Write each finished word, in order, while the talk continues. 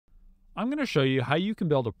I'm going to show you how you can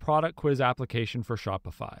build a product quiz application for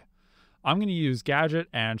Shopify. I'm going to use Gadget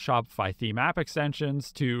and Shopify theme app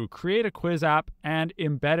extensions to create a quiz app and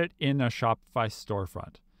embed it in a Shopify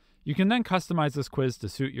storefront. You can then customize this quiz to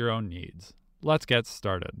suit your own needs. Let's get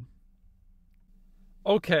started.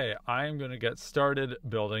 Okay, I'm going to get started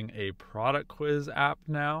building a product quiz app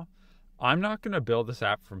now. I'm not going to build this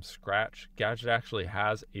app from scratch. Gadget actually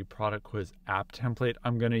has a product quiz app template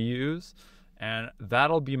I'm going to use, and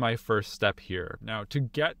that'll be my first step here. Now, to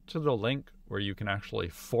get to the link where you can actually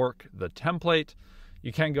fork the template,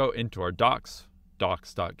 you can go into our docs,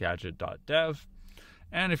 docs.gadget.dev.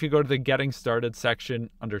 And if you go to the Getting Started section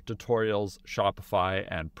under Tutorials, Shopify,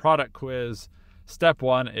 and Product Quiz, step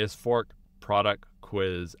 1 is Fork Product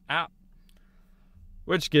Quiz App,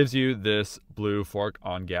 which gives you this blue Fork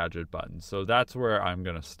on Gadget button. So that's where I'm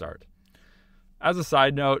going to start. As a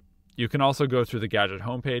side note, you can also go through the Gadget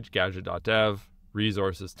homepage, gadget.dev,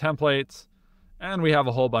 Resources, Templates, and we have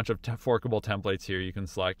a whole bunch of forkable templates here you can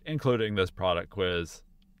select, including this product quiz.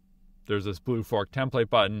 There's this blue Fork template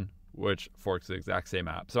button, which forks the exact same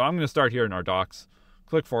app. So I'm going to start here in our docs,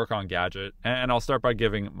 click Fork on Gadget, and I'll start by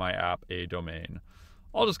giving my app a domain.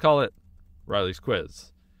 I'll just call it Riley's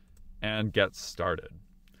Quiz and get started.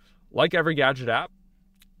 Like every Gadget app,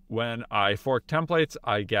 when I fork templates,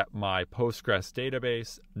 I get my Postgres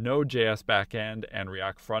database, Node.js backend, and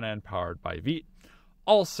React frontend powered by Vite,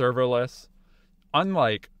 all serverless.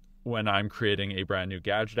 Unlike when I'm creating a brand new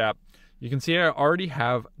Gadget app, you can see I already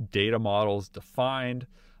have data models defined.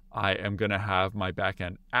 I am going to have my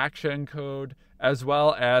backend action code as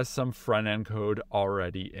well as some front-end code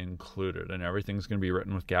already included, and everything's going to be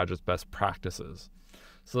written with Gadget's best practices.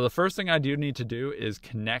 So the first thing I do need to do is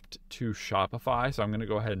connect to Shopify. So I'm going to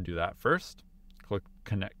go ahead and do that first. Click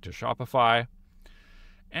Connect to Shopify.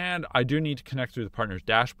 And I do need to connect through the partner's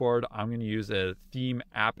dashboard. I'm going to use a theme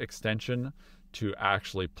app extension to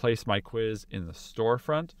actually place my quiz in the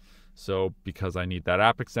storefront. So because I need that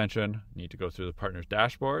app extension, I need to go through the partner's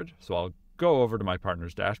dashboard. So I'll go over to my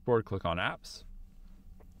partner's dashboard, click on Apps.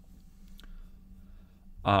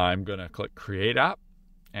 I'm going to click Create App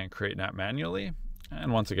and create an app manually.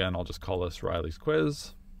 And once again, I'll just call this Riley's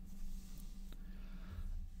Quiz.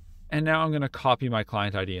 And now I'm going to copy my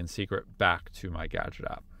client ID and secret back to my Gadget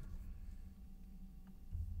app.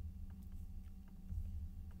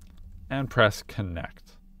 And press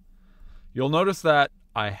Connect. You'll notice that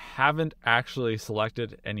I haven't actually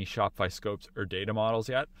selected any Shopify scopes or data models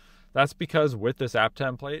yet. That's because with this app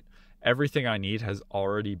template, everything I need has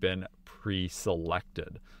already been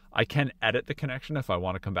pre-selected. I can edit the connection if I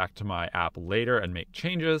want to come back to my app later and make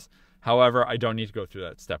changes. However, I don't need to go through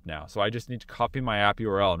that step now. So I just need to copy my app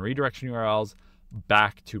URL and redirection URLs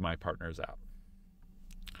back to my partner's app.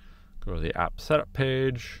 Go to the app setup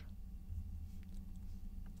page.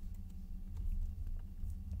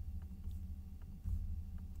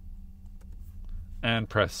 And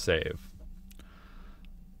press Save.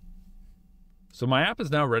 So my app is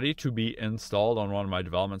now ready to be installed on one of my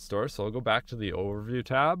development stores. So I'll go back to the Overview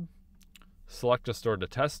tab, select a store to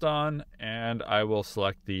test on, and I will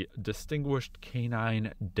select the Distinguished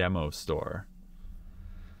Canine Demo Store.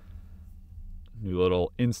 New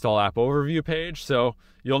little Install App Overview page. So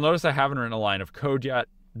you'll notice I haven't written a line of code yet.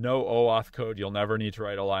 No OAuth code. You'll never need to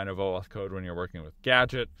write a line of OAuth code when you're working with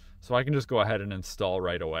Gadget. So I can just go ahead and install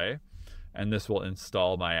right away. And this will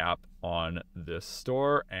install my app on this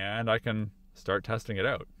store, and I can start testing it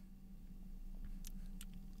out.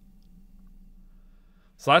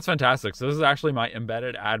 So that's fantastic. So this is actually my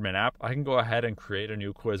embedded admin app. I can go ahead and create a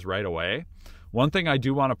new quiz right away. One thing I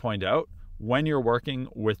do want to point out, when you're working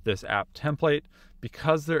with this app template,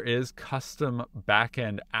 because there is custom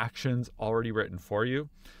backend actions already written for you,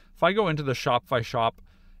 if I go into the Shopify shop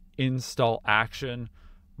install action,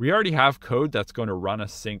 we already have code that's going to run a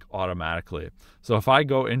sync automatically. So if I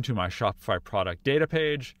go into my Shopify product data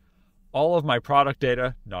page, all of my product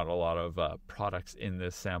data, not a lot of products in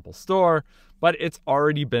this sample store, but it's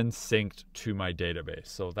already been synced to my database.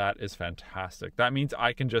 So that is fantastic. That means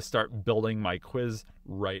I can just start building my quiz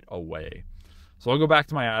right away. So I'll go back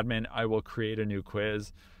to my admin. I will create a new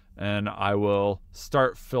quiz and I will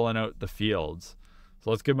start filling out the fields. So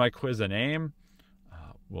let's give my quiz a name.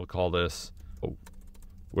 We'll call this,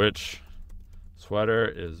 which sweater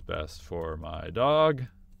is best for my dog?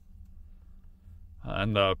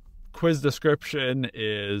 And the quiz description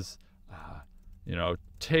is,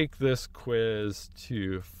 take this quiz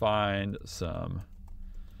to find some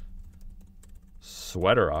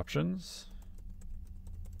sweater options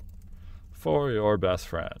for your best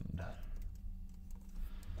friend.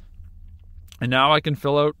 And now I can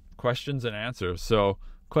fill out questions and answers. So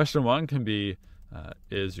question 1 can be,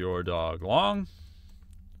 Is your dog long?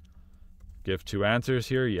 Give 2 answers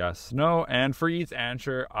here, yes, no. And for each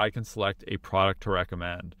answer, I can select a product to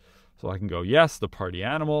recommend. So I can go, yes, the party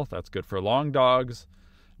animal. That's good for long dogs.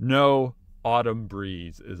 No, autumn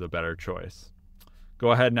breeze is a better choice.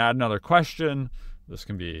 Go ahead and add another question. This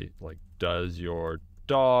can be like, does your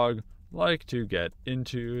dog like to get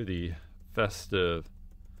into the festive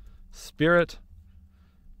spirit?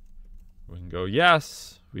 We can go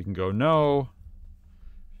yes. We can go no.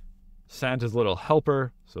 Santa's little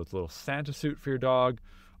helper, so it's a little Santa suit for your dog.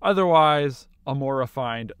 Otherwise, a more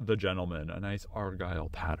refined The Gentleman, a nice Argyle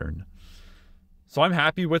pattern. So I'm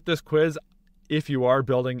happy with this quiz. If you are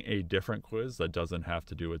building a different quiz that doesn't have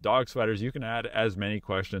to do with dog sweaters, you can add as many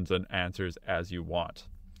questions and answers as you want.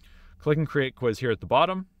 Click and create quiz here at the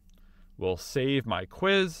bottom. We'll save my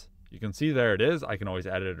quiz. You can see there it is. I can always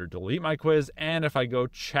edit or delete my quiz. And if I go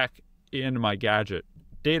check in my Gadget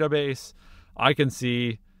database, I can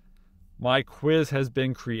see my quiz has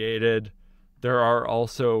been created. There are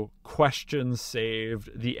also questions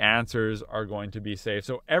saved. The answers are going to be saved.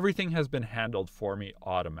 So everything has been handled for me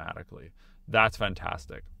automatically. That's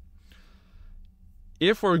fantastic.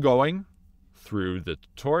 If we're going through the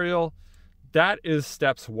tutorial, that is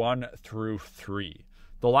steps 1 through 3.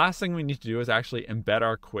 The last thing we need to do is actually embed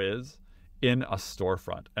our quiz in a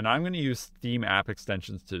storefront. And I'm going to use theme app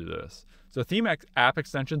extensions to do this. So theme app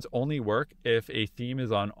extensions only work if a theme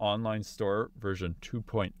is on online store version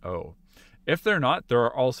 2.0. If they're not, there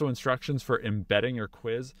are also instructions for embedding your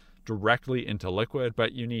quiz directly into Liquid,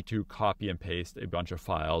 but you need to copy and paste a bunch of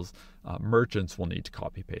files. Merchants will need to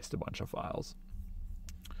copy paste a bunch of files.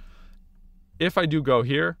 If I do go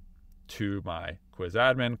here to my quiz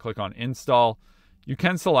admin, click on install, you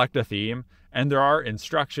can select a theme, and there are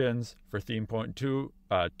instructions for theme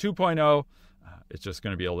 2.0. It's just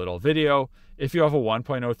going to be a little video. If you have a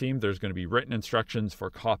 1.0 theme, there's going to be written instructions for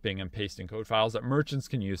copying and pasting code files that merchants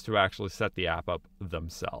can use to actually set the app up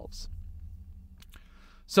themselves.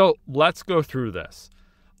 So let's go through this.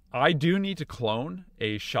 I do need to clone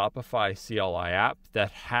a Shopify CLI app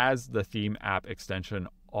that has the theme app extension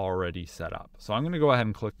already set up. So I'm going to go ahead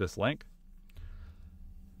and click this link,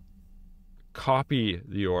 copy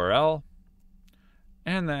the URL,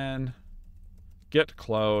 and then git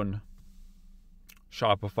clone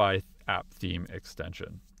Shopify app theme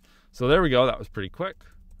extension. So there we go. That was pretty quick.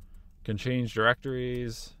 Can change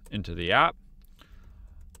directories into the app.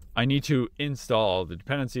 I need to install all the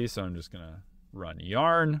dependencies, so I'm just going to run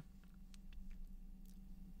yarn.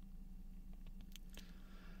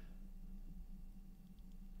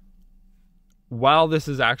 While this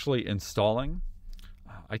is actually installing,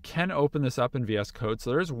 I can open this up in VS Code.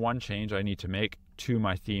 So there's one change I need to make to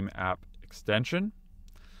my theme app extension.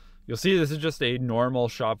 You'll see this is just a normal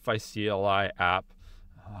Shopify CLI app.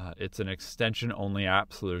 It's an extension-only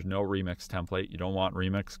app, so there's no remix template. You don't want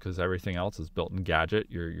remix because everything else is built in Gadget,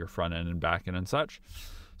 your front end and back end and such.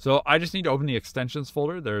 So I just need to open the extensions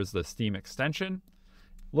folder. There's this theme extension.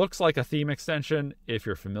 Looks like a theme extension if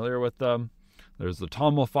you're familiar with them. There's the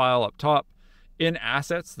TOML file up top. In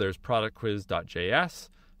assets, there's productquiz.js.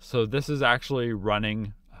 So this is actually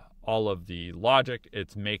running all of the logic.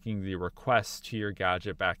 It's making the requests to your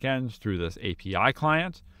Gadget backend through this API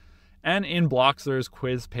client. And in blocks, there's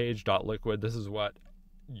quizpage.liquid. This is what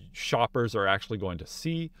shoppers are actually going to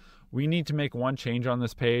see. We need to make one change on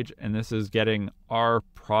this page, and this is getting our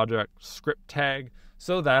project script tag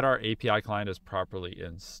so that our API client is properly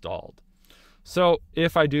installed. So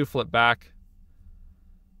if I do flip back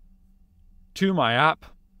to my app,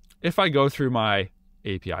 if I go through my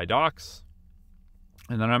API docs,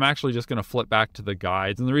 and then I'm actually just going to flip back to the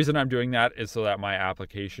guides. And the reason I'm doing that is so that my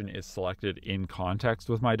application is selected in context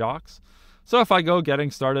with my docs. So if I go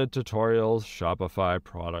getting started, tutorials, Shopify,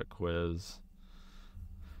 product quiz,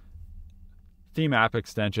 theme app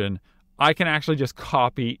extension, I can actually just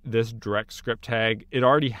copy this direct script tag. It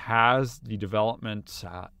already has the development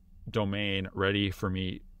domain ready for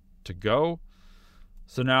me to go.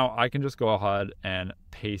 So now I can just go ahead and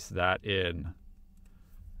paste that in,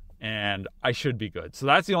 and I should be good. So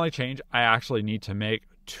that's the only change I actually need to make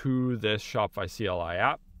to this Shopify CLI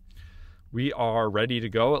app. We are ready to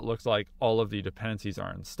go. It looks like all of the dependencies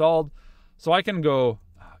are installed. So I can go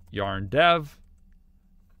yarn dev.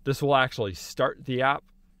 This will actually start the app.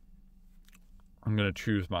 I'm going to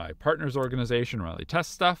choose my partners organization, Riley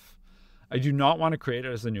Test Stuff. I do not want to create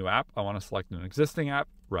it as a new app. I want to select an existing app,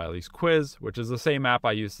 Riley's Quiz, which is the same app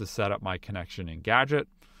I used to set up my connection in Gadget.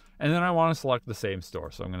 And then I want to select the same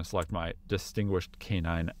store. So I'm going to select my Distinguished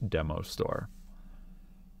Canine Demo Store.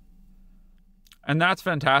 And that's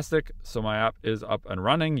fantastic. So my app is up and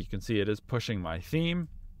running. You can see it is pushing my theme.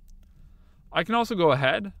 I can also go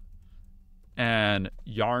ahead and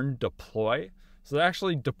yarn deploy. So that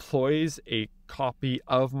actually deploys a copy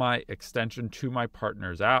of my extension to my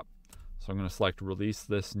partner's app. So I'm going to select release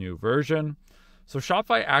this new version. So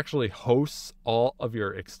Shopify actually hosts all of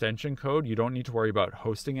your extension code. You don't need to worry about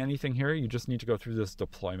hosting anything here. You just need to go through this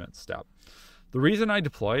deployment step. The reason I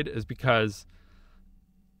deployed is because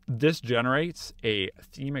this generates a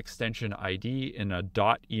theme extension ID in a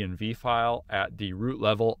 .env file at the root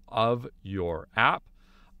level of your app.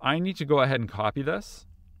 I need to go ahead and copy this,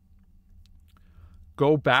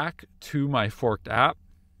 go back to my forked app,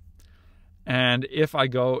 and if I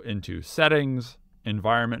go into settings,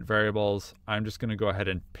 environment variables, I'm just going to go ahead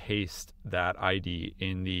and paste that ID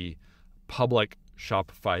in the public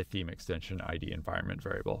Shopify theme extension ID environment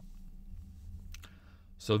variable.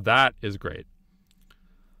 So that is great.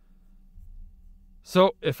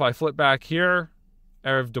 So if I flip back here,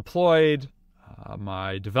 I've deployed,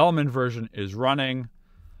 my development version is running.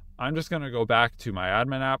 I'm just going to go back to my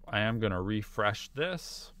admin app. I am going to refresh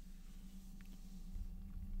this.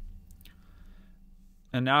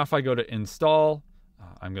 And now if I go to install,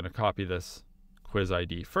 I'm going to copy this quiz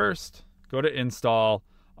ID first, go to install.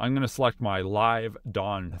 I'm going to select my live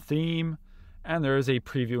Dawn theme, and there is a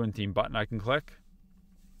preview and theme button I can click.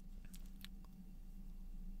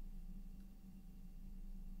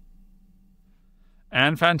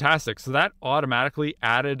 And fantastic. So that automatically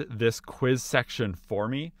added this quiz section for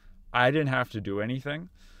me. I didn't have to do anything.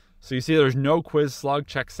 So you see there's no quiz slug,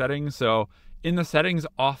 check settings. So in the settings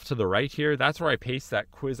off to the right here, that's where I paste that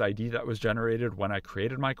quiz ID that was generated when I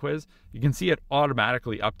created my quiz. You can see it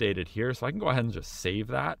automatically updated here. So I can go ahead and just save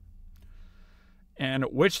that. And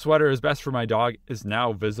which sweater is best for my dog is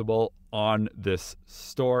now visible on this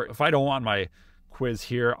store. If I don't want my quiz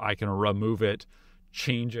here, I can remove it,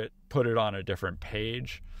 change it, put it on a different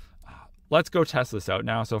page. Let's go test this out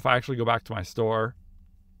now. So if I actually go back to my store,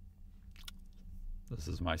 this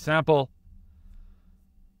is my sample.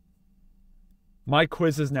 My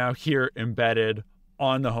quiz is now here embedded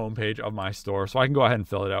on the homepage of my store. So I can go ahead and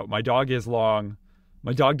fill it out. My dog is long.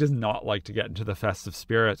 My dog does not like to get into the festive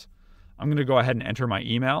spirit. I'm going to go ahead and enter my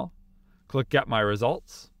email, click get my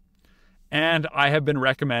results. And I have been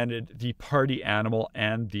recommended the party animal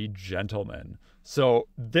and the gentleman. So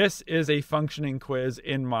this is a functioning quiz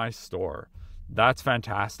in my store. That's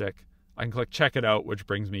fantastic. I can click check it out, which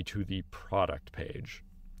brings me to the product page.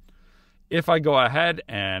 If I go ahead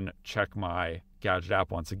and check my Gadget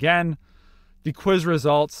app once again, the quiz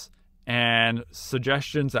results and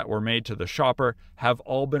suggestions that were made to the shopper have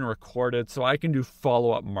all been recorded, so I can do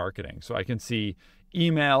follow-up marketing. So I can see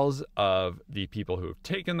emails of the people who have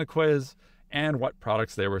taken the quiz and what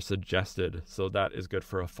products they were suggested. So that is good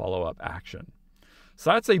for a follow-up action.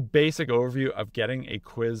 So that's a basic overview of getting a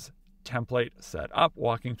quiz template set up,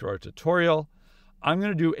 walking through our tutorial. I'm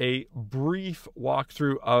going to do a brief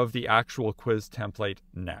walkthrough of the actual quiz template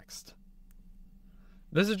next.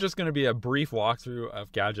 This is just going to be a brief walkthrough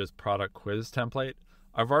of Gadget's product quiz template.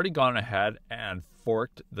 I've already gone ahead and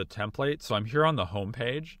forked the template, so I'm here on the home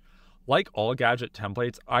page. Like all Gadget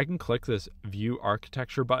templates, I can click this View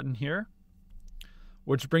Architecture button here,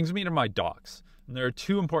 which brings me to my docs. And there are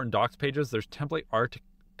two important docs pages. There's Template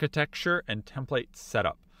Architecture and Template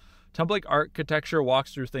Setup. Template Architecture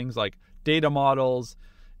walks through things like data models,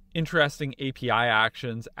 interesting API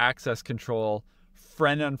actions, access control,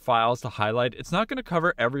 friend-end files to highlight. It's not going to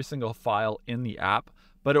cover every single file in the app,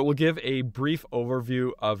 but it will give a brief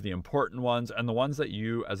overview of the important ones and the ones that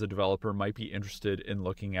you as a developer might be interested in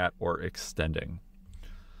looking at or extending.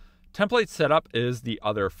 Template setup is the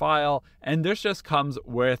other file, and this just comes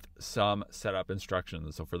with some setup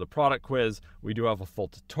instructions. So for the product quiz, we do have a full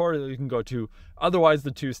tutorial you can go to. Otherwise,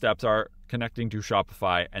 the two steps are connecting to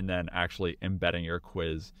Shopify and then actually embedding your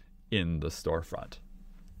quiz in the storefront.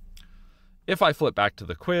 If I flip back to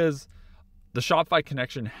the quiz, the Shopify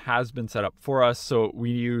connection has been set up for us. So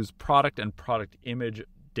we use product and product image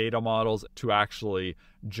data models to actually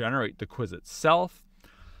generate the quiz itself.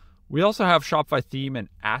 We also have Shopify theme and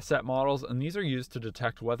asset models, and these are used to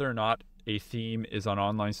detect whether or not a theme is on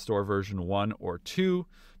online store version 1 or 2,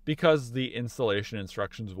 because the installation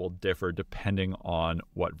instructions will differ depending on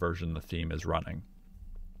what version the theme is running.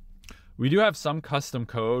 We do have some custom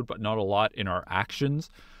code, but not a lot in our actions.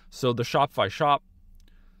 So the Shopify shop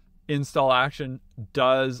install action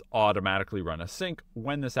does automatically run a sync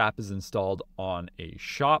when this app is installed on a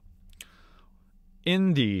shop.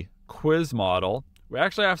 In the quiz model, we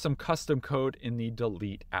actually have some custom code in the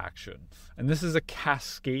delete action. And this is a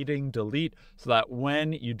cascading delete, so that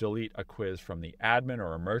when you delete a quiz from the admin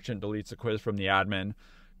or a merchant deletes a quiz from the admin,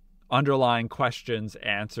 underlying questions,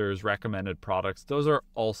 answers, recommended products, those are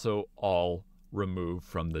also all removed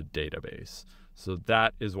from the database. So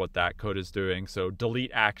that is what that code is doing. So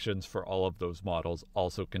delete actions for all of those models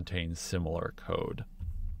also contains similar code.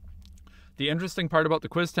 The interesting part about the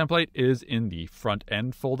quiz template is in the front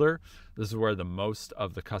end folder. This is where the most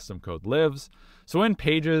of the custom code lives. So in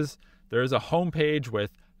pages, there is a home page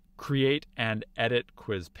with create and edit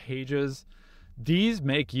quiz pages. These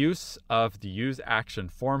make use of the use action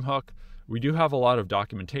form hook. We do have a lot of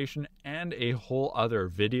documentation and a whole other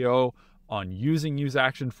video on using use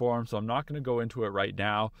action form, so I'm not going to go into it right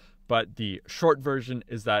now, but the short version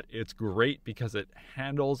is that it's great because it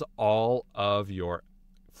handles all of your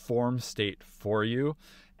form state for you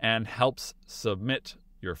and helps submit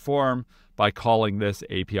your form by calling this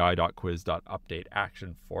api.quiz.update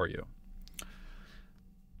action for you.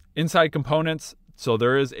 Inside components, so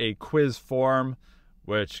there is a quiz form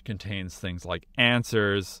which contains things like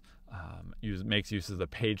answers, makes use of the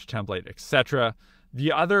page template, etc.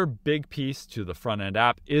 The other big piece to the front end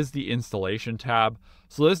app is the installation tab.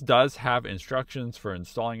 So this does have instructions for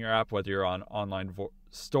installing your app, whether you're on online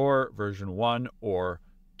store version 1 or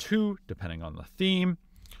 2, depending on the theme.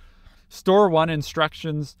 Store 1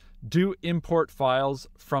 instructions do import files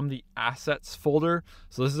from the assets folder.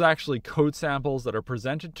 So this is actually code samples that are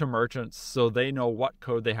presented to merchants so they know what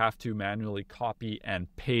code they have to manually copy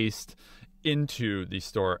and paste into the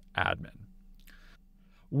store admin.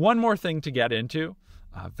 One more thing to get into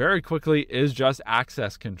very quickly is just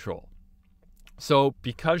access control. So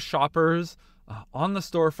because shoppers on the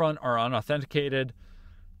storefront are unauthenticated,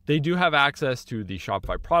 they do have access to the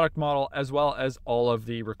Shopify product model as well as all of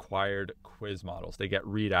the required quiz models. They get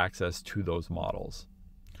read access to those models.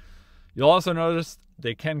 You'll also notice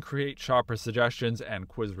they can create shopper suggestions and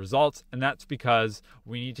quiz results, and that's because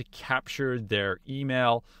we need to capture their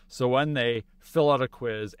email. So when they fill out a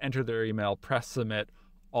quiz, enter their email, press submit,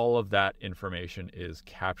 all of that information is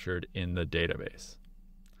captured in the database.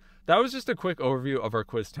 That was just a quick overview of our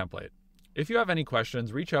quiz template. If you have any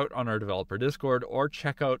questions, reach out on our developer Discord or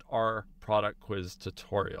check out our product quiz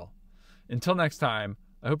tutorial. Until next time,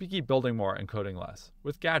 I hope you keep building more and coding less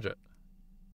with Gadget.